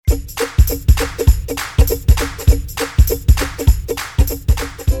How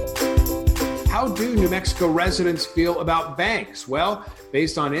do New Mexico residents feel about banks? Well,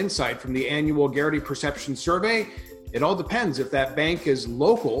 based on insight from the annual Garrity Perception Survey, it all depends if that bank is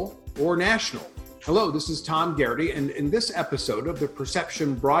local or national. Hello, this is Tom Garrity, and in this episode of the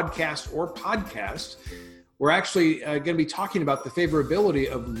Perception broadcast or podcast, we're actually going to be talking about the favorability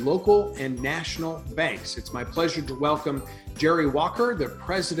of local and national banks. It's my pleasure to welcome Jerry Walker, the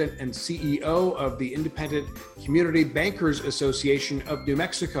president and CEO of the Independent Community Bankers Association of New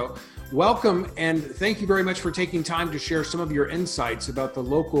Mexico. Welcome, and thank you very much for taking time to share some of your insights about the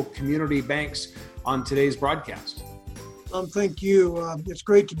local community banks on today's broadcast. Thank you. It's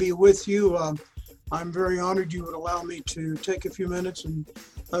great to be with you. I'm very honored you would allow me to take a few minutes and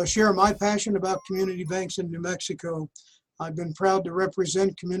share my passion about community banks in New Mexico. I've been proud to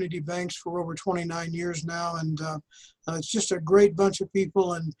represent community banks for over 29 years now, and it's just a great bunch of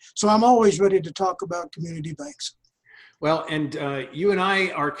people, and so I'm always ready to talk about community banks. Well, and you and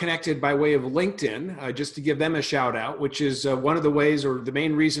I are connected by way of LinkedIn, just to give them a shout out, which is one of the ways or the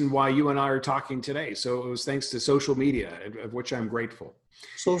main reason why you and I are talking today. So it was thanks to social media, of which I'm grateful.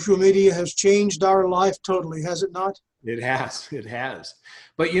 Social media has changed our life totally, has it not? It has.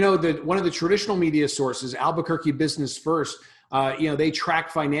 But you know, one of the traditional media sources, Albuquerque Business First, they track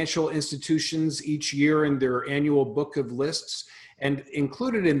financial institutions each year in their annual book of lists. And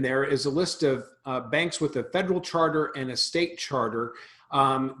included in there is a list of banks with a federal charter and a state charter.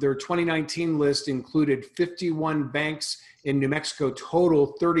 Their 2019 list included 51 banks in New Mexico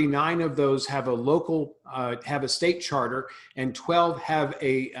total. 39 of those have a state charter, and 12 have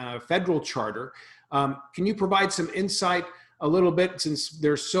a federal charter. Can you provide some insight a little bit, since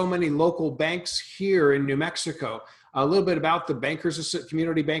there's so many local banks here in New Mexico, a little bit about the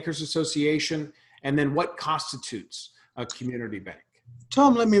Community Bankers Association, and then what constitutes a community bank?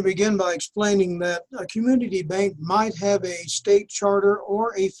 Tom, let me begin by explaining that a community bank might have a state charter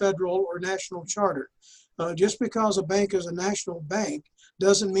or a federal or national charter. Just because a bank is a national bank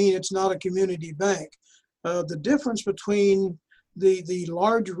doesn't mean it's not a community bank. The difference between the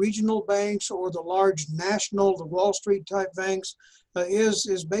large regional banks or the large national, the Wall Street type banks,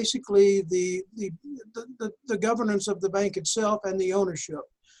 is basically the governance of the bank itself and the ownership.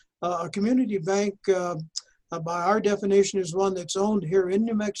 A community bank, by our definition, is one that's owned here in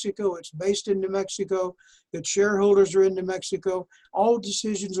New Mexico. It's based in New Mexico. Its shareholders are in New Mexico. All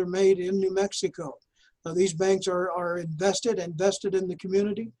decisions are made in New Mexico. These banks are invested in the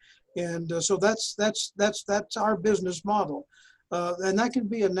community, and so that's our business model. And that can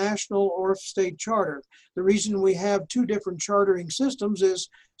be a national or state charter. The reason we have two different chartering systems is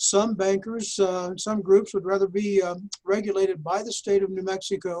some bankers, some groups would rather be regulated by the state of New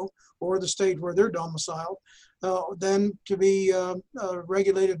Mexico or the state where they're domiciled than to be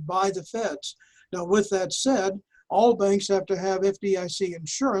regulated by the feds. Now, with that said, all banks have to have FDIC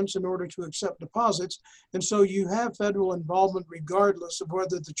insurance in order to accept deposits, and so you have federal involvement regardless of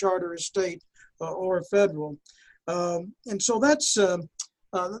whether the charter is state or federal. And so that's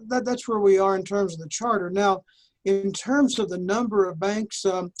where we are in terms of the charter. Now, in terms of the number of banks,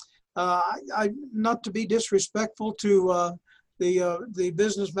 I not to be disrespectful to the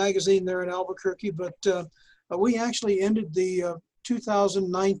business magazine there in Albuquerque, but we actually ended the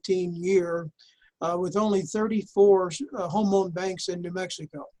 2019 year with only 34 home-owned banks in New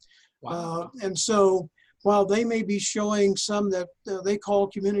Mexico. Wow. And so while they may be showing some that they call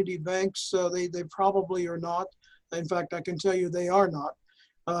community banks, they probably are not. In fact, I can tell you they are not.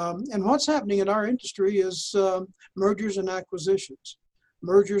 And what's happening in our industry is mergers and acquisitions,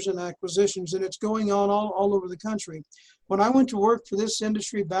 and it's going on all over the country. When I went to work for this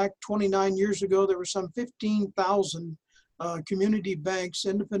industry back 29 years ago, there were some 15,000 community banks,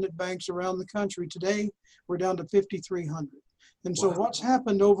 independent banks around the country. Today, we're down to 5,300. And so what's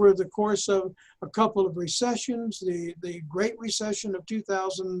happened over the course of a couple of recessions, the Great Recession of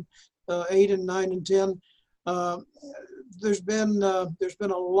 2008 and 9 and 10, there's been a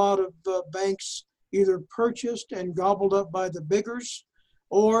lot of banks either purchased and gobbled up by the biggers,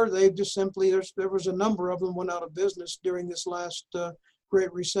 or they've just simply, there was a number of them went out of business during this last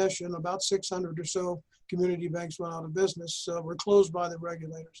Great Recession. About 600 or so community banks went out of business, were closed by the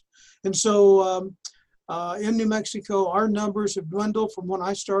regulators. And so in New Mexico, our numbers have dwindled from when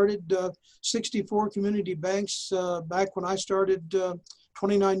I started, 64 community banks back when I started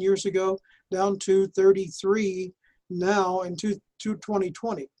 29 years ago, down to 33 now in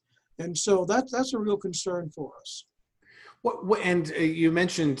 2020. And so that's a real concern for us. And you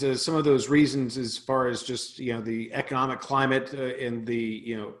mentioned some of those reasons as far as just, the economic climate and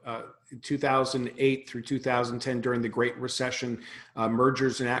the, 2008 through 2010 during the Great Recession,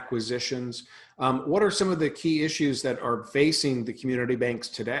 mergers and acquisitions. What are some of the key issues that are facing the community banks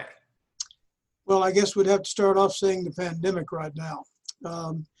today? Well, I guess we'd have to start off saying the pandemic right now.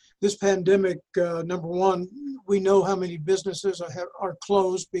 This pandemic, number one, we know how many businesses are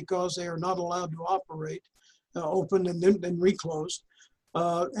closed because they are not allowed to operate, open and then reclosed.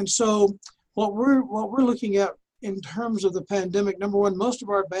 And so what we're looking at in terms of the pandemic, number one, most of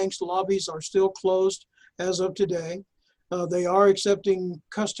our banks' lobbies are still closed as of today. They are accepting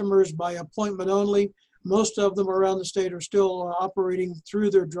customers by appointment only. Most of them around the state are still operating through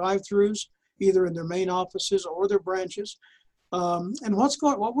their drive-throughs, either in their main offices or their branches. And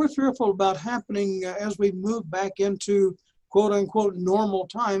what we're fearful about happening as we move back into quote unquote normal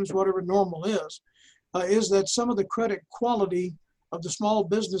times, whatever normal is that some of the credit quality of the small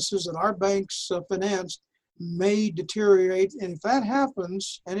businesses that our banks finance may deteriorate. And if that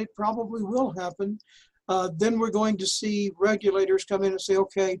happens, and it probably will happen, then we're going to see regulators come in and say,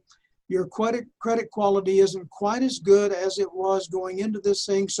 okay, your credit quality isn't quite as good as it was going into this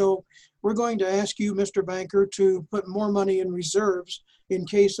thing. So we're going to ask you, Mr. Banker, to put more money in reserves in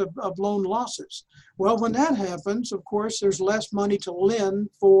case of loan losses. Well, when that happens, of course, there's less money to lend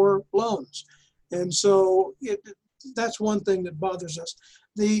for loans. And so that's one thing that bothers us.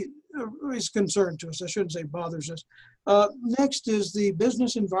 Is concern to us. I shouldn't say bothers us. Next is the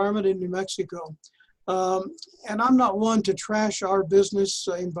business environment in New Mexico. And I'm not one to trash our business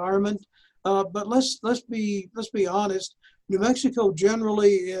environment, but let's be honest. New Mexico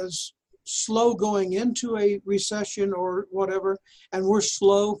generally is slow going into a recession or whatever, and we're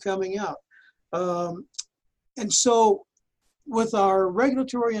slow coming out. And so with our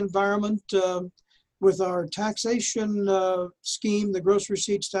regulatory environment, with our taxation scheme, the gross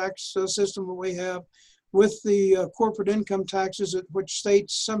receipts tax system that we have, with the corporate income taxes at which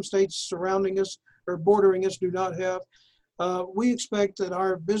some states surrounding us or bordering us do not have, we expect that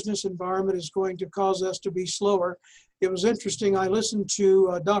our business environment is going to cause us to be slower. It was interesting, I listened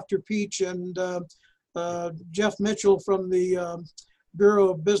to Dr. Peach and Jeff Mitchell from the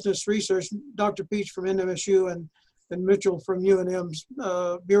Bureau of Business Research, Dr. Peach from NMSU and Mitchell from UNM's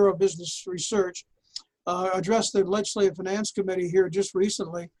Bureau of Business Research, addressed the Legislative Finance Committee here just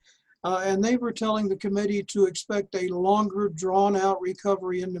recently, and they were telling the committee to expect a longer drawn-out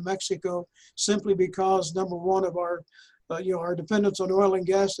recovery in New Mexico, simply because, number one, of our dependence on oil and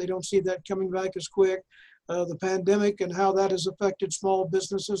gas. They don't see that coming back as quick. The pandemic and how that has affected small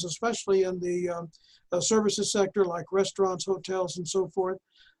businesses, especially in the services sector like restaurants, hotels, and so forth.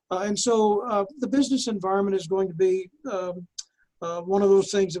 And so the business environment is going to be one of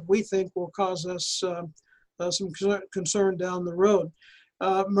those things that we think will cause us some concern down the road.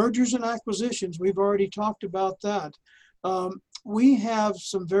 Mergers and acquisitions, we've already talked about that. We have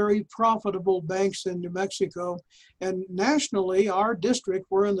some very profitable banks in New Mexico, and nationally, our district,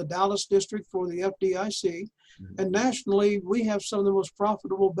 we're in the Dallas district for the FDIC, and nationally, we have some of the most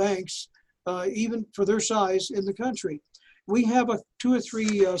profitable banks, even for their size, in the country. We have two or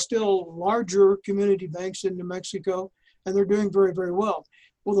three still larger community banks in New Mexico, and they're doing very, very well.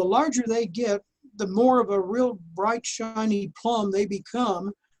 Well, the larger they get, the more of a real bright, shiny plum they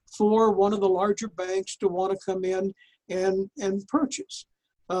become for one of the larger banks to want to come in and purchase.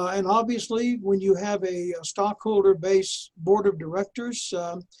 And obviously, when you have a stockholder-based board of directors,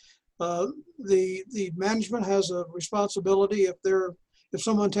 the management has a responsibility. If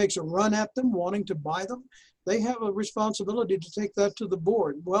someone takes a run at them wanting to buy them, they have a responsibility to take that to the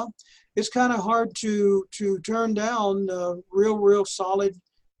board. Well, it's kind of hard to turn down real solid,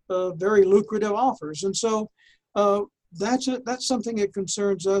 very lucrative offers. And so that's something that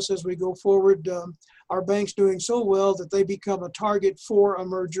concerns us as we go forward. Our bank's doing so well that they become a target for a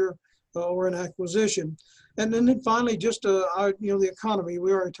merger or an acquisition. And then finally, just the economy.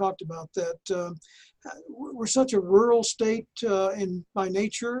 We already talked about that. We're such a rural state by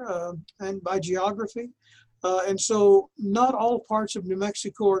nature and by geography. And so not all parts of New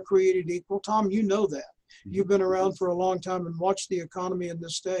Mexico are created equal. Tom, you know that. You've been around for a long time and watched the economy in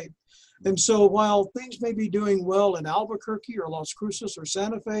this state. And so while things may be doing well in Albuquerque or Las Cruces or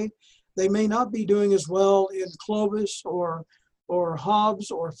Santa Fe, they may not be doing as well in Clovis or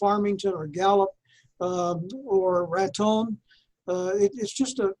Hobbs or Farmington or Gallup or Raton. It's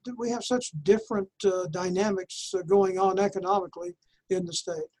just we have such different dynamics going on economically in the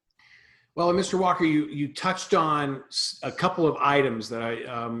state. Well, Mr. Walker, you touched on a couple of items that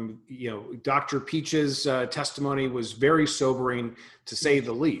Dr. Peach's testimony was very sobering, to say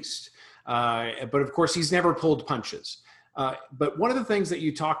the least. But of course, he's never pulled punches. But one of the things that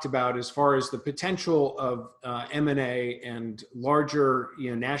you talked about as far as the potential of M&A and larger,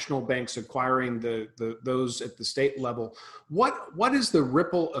 national banks acquiring those at the state level, what is the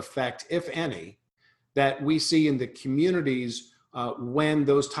ripple effect, if any, that we see in the communities when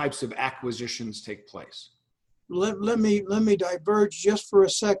those types of acquisitions take place? Let me diverge just for a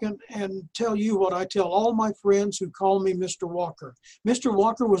second and tell you what I tell all my friends who call me Mr. Walker. Mr.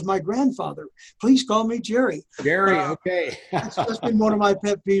 Walker was my grandfather. Please call me Jerry. Jerry, okay. That's been one of my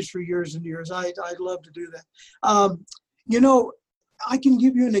pet peeves for years and years. I love to do that. You know, I can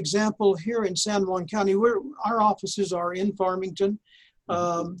give you an example here in San Juan County where our offices are in Farmington.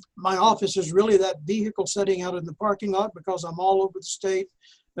 My office is really that vehicle sitting out in the parking lot because I'm all over the state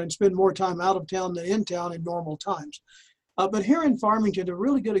and spend more time out of town than in town in normal times. But here in Farmington, a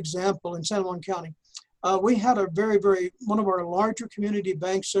really good example in San Juan County, we had a one of our larger community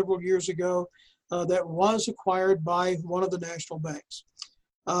banks several years ago that was acquired by one of the national banks.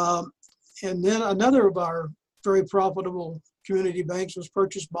 And then another of our very profitable community banks was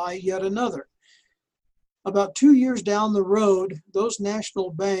purchased by yet another. About 2 years down the road, those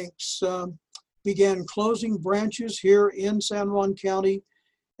national banks began closing branches here in San Juan County,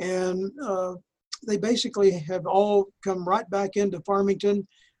 and they basically have all come right back into Farmington,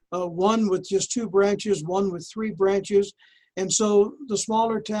 one with just 2 branches, one with 3 branches. And so the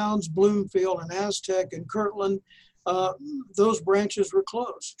smaller towns, Bloomfield and Aztec and Kirtland, those branches were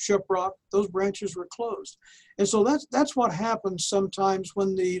closed. Shiprock, those branches were closed. And so that's what happens sometimes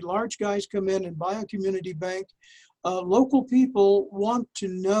when the large guys come in and buy a community bank. Local people want to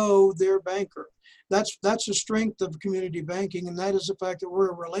know their banker. That's the strength of community banking, and that is the fact that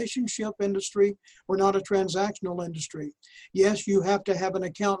we're a relationship industry. We're not a transactional industry. Yes, you have to have an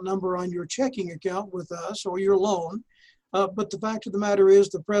account number on your checking account with us or your loan, but the fact of the matter is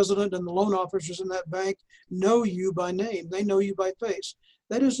the president and the loan officers in that bank know you by name. They know you by face.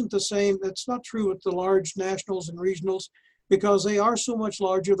 That isn't the same. That's not true with the large nationals and regionals, because they are so much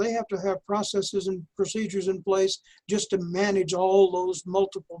larger. They have to have processes and procedures in place just to manage all those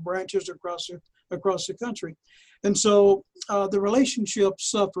multiple branches across the country. And so the relationship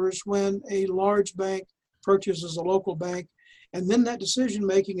suffers when a large bank purchases a local bank, and then that decision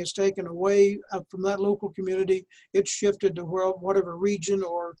making is taken away from that local community. It's shifted to whatever region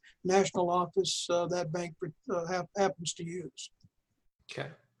or national office that bank happens to use. Okay.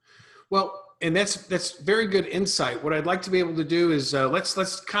 Well, and that's very good insight. What I'd like to be able to do is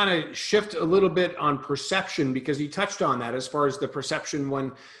let's kind of shift a little bit on perception, because you touched on that as far as the perception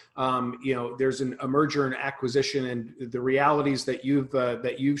when there's a merger and acquisition and the realities that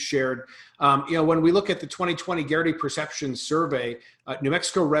you've shared. When we look at the 2020 Garrity Perception Survey, New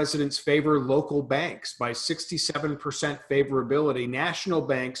Mexico residents favor local banks by 67% favorability. National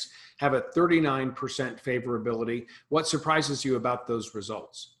banks have a 39% favorability. What surprises you about those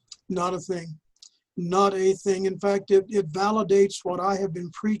results? Not a thing. Not a thing. In fact, it validates what I have been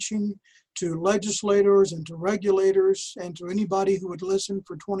preaching to legislators and to regulators and to anybody who would listen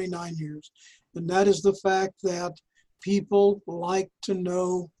for 29 years. And that is the fact that people like to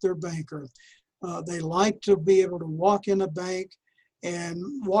know their banker. They like to be able to walk in a bank and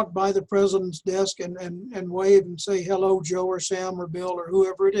walk by the president's desk and wave and say, hello, Joe or Sam or Bill or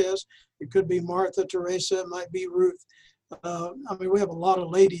whoever it is. It could be Martha, Teresa, it might be Ruth. We have a lot of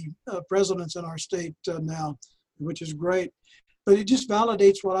lady presidents in our state now, which is great. But it just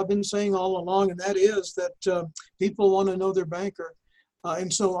validates what I've been saying all along, and that is that people want to know their banker.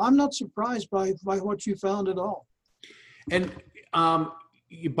 And so I'm not surprised by what you found at all. And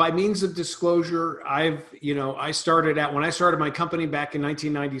by means of disclosure, I started when I started my company back in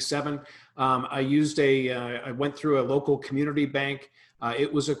 1997. I went through a local community bank.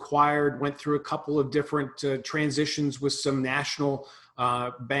 It was acquired, went through a couple of different transitions with some national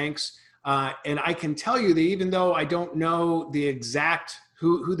banks. And I can tell you that even though I don't know the exact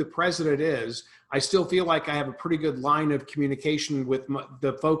who the president is, I still feel like I have a pretty good line of communication with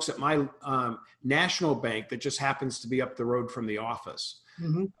the folks at my national bank that just happens to be up the road from the office.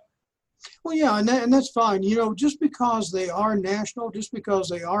 Mm-hmm. Well, yeah, and that's fine. Just because they are national, just because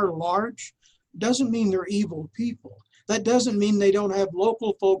they are large, doesn't mean they're evil people. That doesn't mean they don't have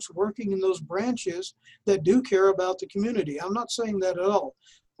local folks working in those branches that do care about the community. I'm not saying that at all.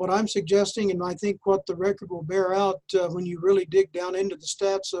 What I'm suggesting, and I think what the record will bear out when you really dig down into the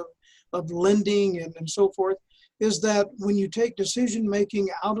stats of lending and so forth, is that when you take decision making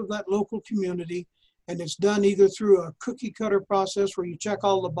out of that local community, and it's done either through a cookie cutter process where you check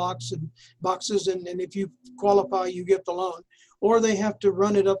all the boxes and if you qualify, you get the loan, or they have to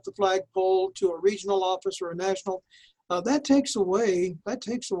run it up the flagpole to a regional office or a national. That takes away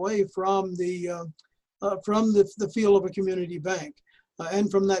from the from the feel of a community bank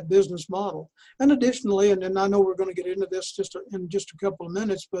and from that business model. And additionally, and I know we're going to get into this in just a couple of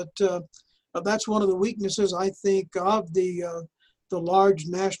minutes, but that's one of the weaknesses, I think, of the large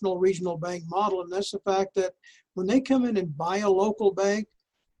national regional bank model, and that's the fact that when they come in and buy a local bank,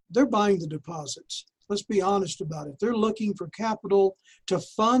 they're buying the deposits. Let's be honest about it. They're looking for capital to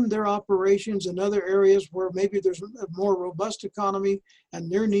fund their operations in other areas where maybe there's a more robust economy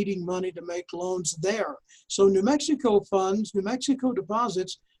and they're needing money to make loans there. So New Mexico funds, New Mexico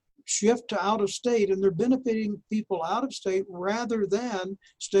deposits shift to out of state, and they're benefiting people out of state rather than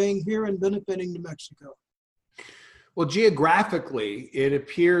staying here and benefiting New Mexico. Well, geographically, it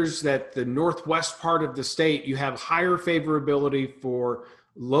appears that the northwest part of the state, you have higher favorability for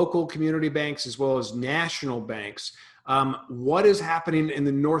local community banks as well as national banks. What is happening in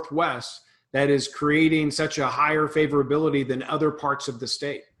the Northwest that is creating such a higher favorability than other parts of the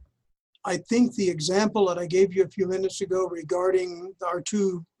state? I think the example that I gave you a few minutes ago regarding our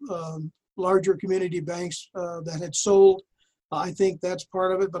two larger community banks that had sold, I think that's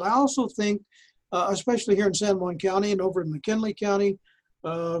part of it. But I also think, especially here in San Juan County and over in McKinley County,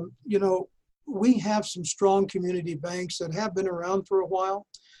 we have some strong community banks that have been around for a while.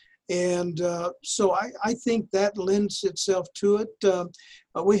 And so I think that lends itself to it.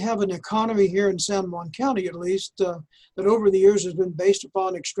 We have an economy here in San Juan County, at least, that over the years has been based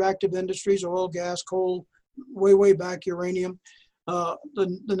upon extractive industries, oil, gas, coal, way back uranium.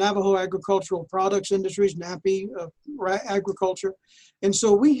 The Navajo agricultural products industries, NAPI, agriculture. And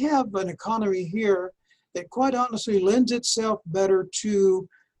so we have an economy here that quite honestly lends itself better to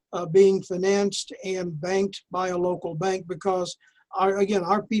being financed and banked by a local bank, because our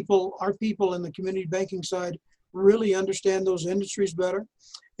people in the community banking side really understand those industries better.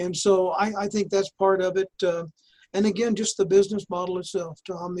 And so I think that's part of it. And again, just the business model itself,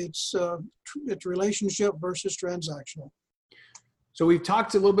 Tom, it's relationship versus transactional. So we've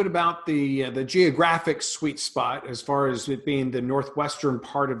talked a little bit about the geographic sweet spot as far as it being the northwestern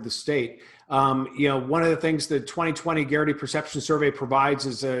part of the state. One of the things the 2020 Garrity Perception Survey provides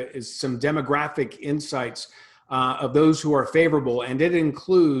is some demographic insights of those who are favorable, and it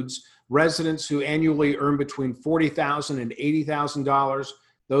includes residents who annually earn between $40,000 and $80,000,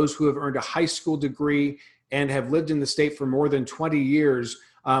 those who have earned a high school degree and have lived in the state for more than 20 years.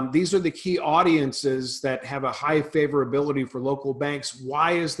 These are the key audiences that have a high favorability for local banks.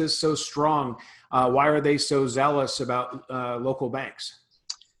 Why is this so strong? Why are they so zealous about local banks?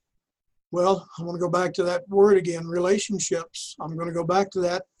 Well, I want to go back to that word again, relationships. I'm going to go back to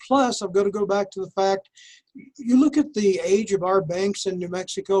that. Plus, I'm going to go back to the fact, you look at the age of our banks in New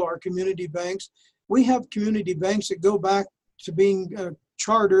Mexico, our community banks. We have community banks that go back to being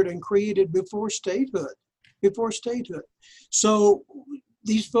chartered and created before statehood. So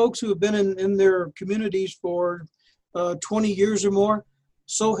these folks who have been in their communities for 20 years or more,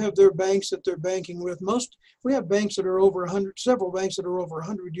 so have their banks that they're banking with. We have banks that are over 100, several banks that are over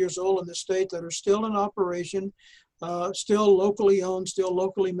 100 years old in the state that are still in operation, still locally owned, still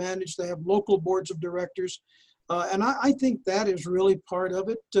locally managed. They have local boards of directors. And I think that is really part of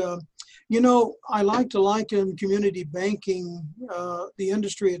it. I like to liken community banking, the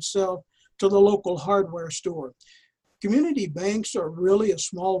industry itself, to the local hardware store. Community banks are really a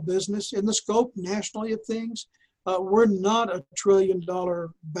small business in the scope nationally of things. We're not a $1 trillion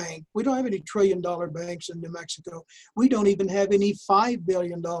bank. We don't have any $1 trillion banks in New Mexico. We don't even have any $5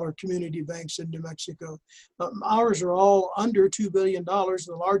 billion community banks in New Mexico. Ours are all under $2 billion,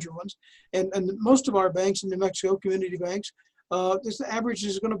 the larger ones. And most of our banks in New Mexico, community banks, the average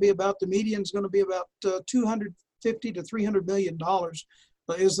is going to be about, the median is going to be about $250 to $300 million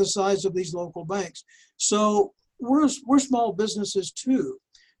is the size of these local banks. So we're small businesses too.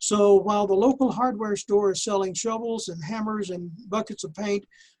 So while the local hardware store is selling shovels and hammers and buckets of paint,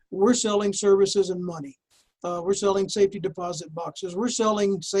 we're selling services and money. We're selling safety deposit boxes. We're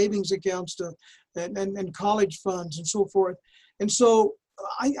selling savings accounts and college funds and so forth. And so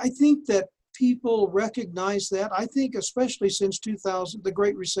I think that people recognize that. I think especially since 2000, the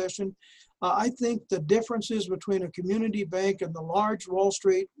Great Recession, I think the differences between a community bank and the large Wall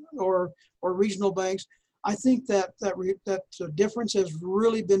Street or regional banks, I think that difference has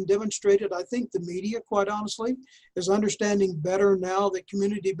really been demonstrated. I think the media, quite honestly, is understanding better now that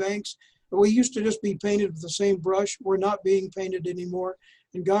community banks, we used to just be painted with the same brush. We're not being painted anymore.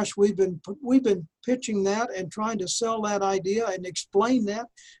 And gosh, we've been pitching that and trying to sell that idea and explain that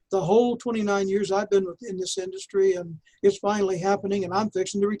the whole 29 years I've been in this industry, and it's finally happening, and I'm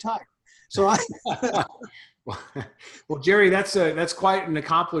fixing to retire. So Well, Jerry, that's quite an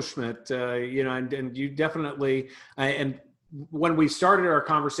accomplishment, and you definitely, and when we started our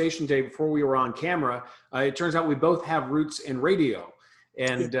conversation today, before we were on camera, it turns out we both have roots in radio.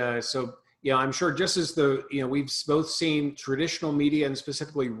 And so, I'm sure just as we've both seen traditional media and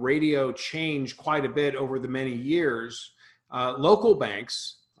specifically radio change quite a bit over the many years, local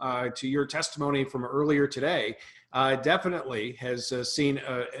banks, to your testimony from earlier today, definitely has seen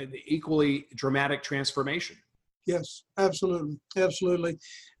an equally dramatic transformation. Yes, absolutely. Absolutely.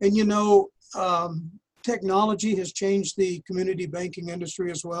 And, technology has changed the community banking industry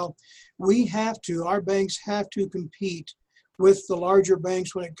as well. Our banks have to compete with the larger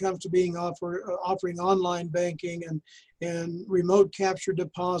banks when it comes to being offering online banking and remote capture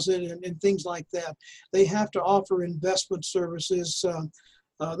deposit and things like that. They have to offer investment services.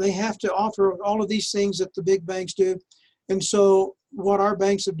 They have to offer all of these things that the big banks do. And so what our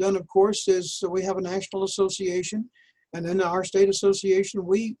banks have done, of course, is we have a national association. And in our state association,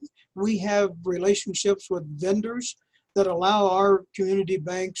 we have relationships with vendors that allow our community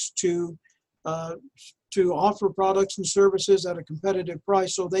banks to offer products and services at a competitive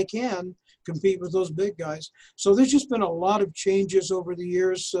price so they can compete with those big guys. So there's just been a lot of changes over the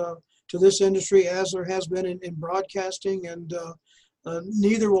years to this industry, as there has been in broadcasting, and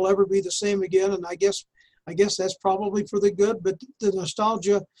neither will ever be the same again. And I guess that's probably for the good, but the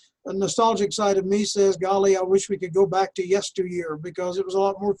nostalgic side of me says, golly, I wish we could go back to yesteryear because it was a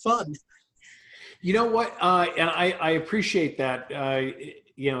lot more fun. You know what? And I appreciate that.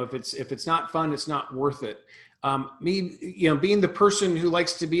 If it's not fun, it's not worth it. Being the person who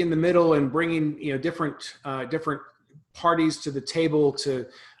likes to be in the middle and bringing, different parties to the table to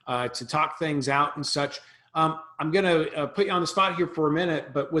talk things out and such. I'm going to put you on the spot here for a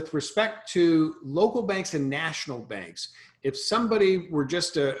minute, but with respect to local banks and national banks, if somebody were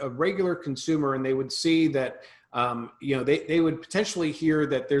just a regular consumer and they would see that, they would potentially hear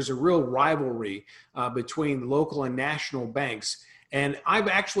that there's a real rivalry between local and national banks. And I've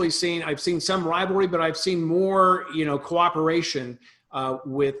seen some rivalry, but I've seen more, cooperation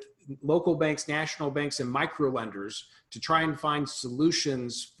with local banks, national banks, and micro lenders to try and find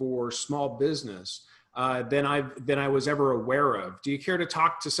solutions for small business than I was ever aware of. Do you care to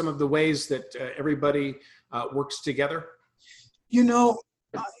talk to some of the ways that everybody works together?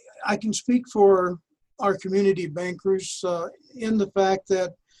 I can speak for our community bankers in the fact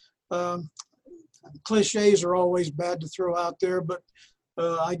that cliches are always bad to throw out there, but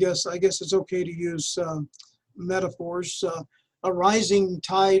I guess it's okay to use metaphors. A rising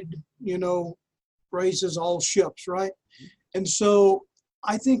tide, raises all ships, right? And so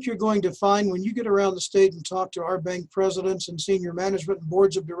I think you're going to find when you get around the state and talk to our bank presidents and senior management and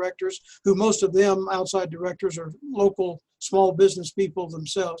boards of directors, who most of them outside directors are local small business people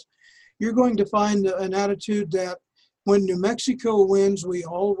themselves, you're going to find an attitude that when New Mexico wins, we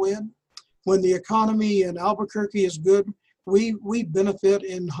all win. When the economy in Albuquerque is good, we benefit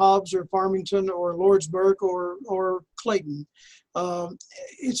in Hobbs or Farmington or Lordsburg or Clayton.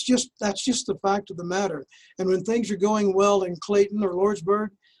 That's just the fact of the matter. And when things are going well in Clayton or Lordsburg,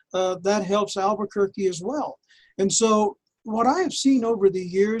 that helps Albuquerque as well. And so what I have seen over the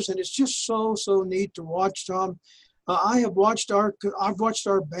years, and it's just so neat to watch, Tom, I've watched our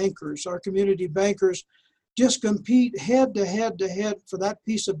bankers, our community bankers, just compete head to head for that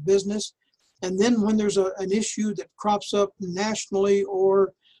piece of business. And then when there's an issue that crops up nationally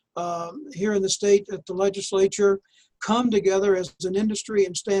or here in the state at the legislature, come together as an industry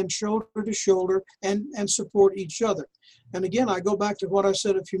and stand shoulder to shoulder and support each other. And again, I go back to what I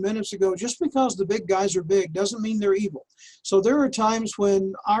said a few minutes ago, just because the big guys are big doesn't mean they're evil. So there are times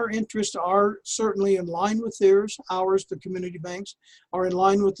when our interests are certainly in line with theirs, the community banks, are in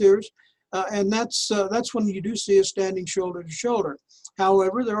line with theirs. And that's when you do see us standing shoulder to shoulder.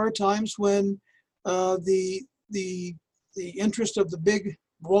 However, there are times when the interest of the big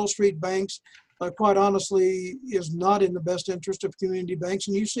Wall Street banks, quite honestly, is not in the best interest of community banks.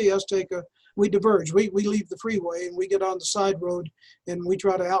 And you see us we diverge. We leave the freeway and we get on the side road and we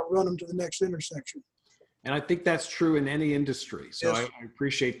try to outrun them to the next intersection. And I think that's true in any industry. So yes. I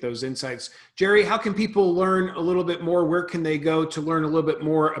appreciate those insights. Jerry, how can people learn a little bit more? Where can they go to learn a little bit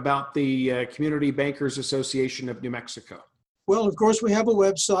more about the Community Bankers Association of New Mexico? Well, of course, we have a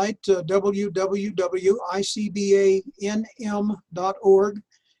website, www.icbanm.org.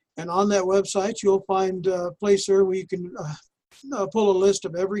 And on that website, you'll find a place there where you can pull a list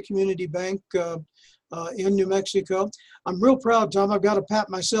of every community bank in New Mexico. I'm real proud, Tom. I've got to pat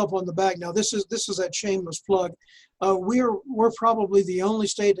myself on the back. Now, this is that shameless plug. We're probably the only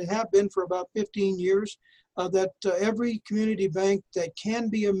state that have been for about 15 years that every community bank that can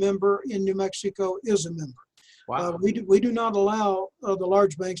be a member in New Mexico is a member. Wow. We do not allow the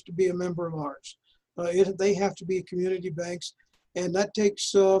large banks to be a member of ours. They have to be community banks. And that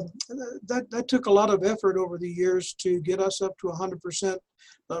takes that took a lot of effort over the years to get us up to 100%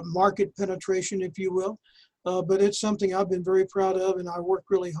 market penetration, if you will. But it's something I've been very proud of, and I work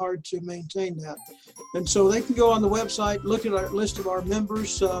really hard to maintain that. And so they can go on the website, look at our list of our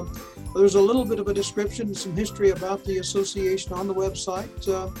members. There's a little bit of a description and some history about the association on the website.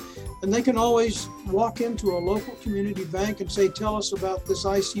 And they can always walk into a local community bank and say, tell us about this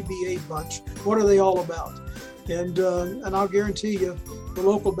ICBA bunch. What are they all about? And I'll guarantee you, the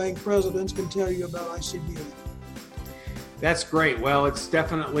local bank presidents can tell you about ICBA. That's great. Well, it's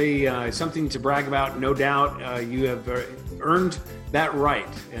definitely something to brag about, no doubt. You have earned that right.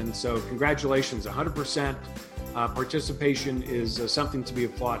 And so congratulations, 100% participation is something to be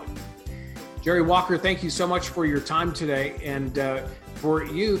applauded. Jerry Walker, thank you so much for your time today. And for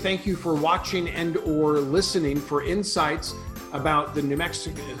you, thank you for watching and or listening for insights about the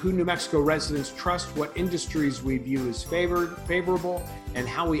who New Mexico residents trust, what industries we view as favorable, and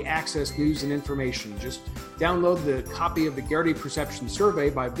how we access news and information. Just download the copy of the Garrity Perception Survey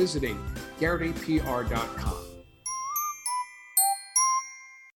by visiting garritypr.com.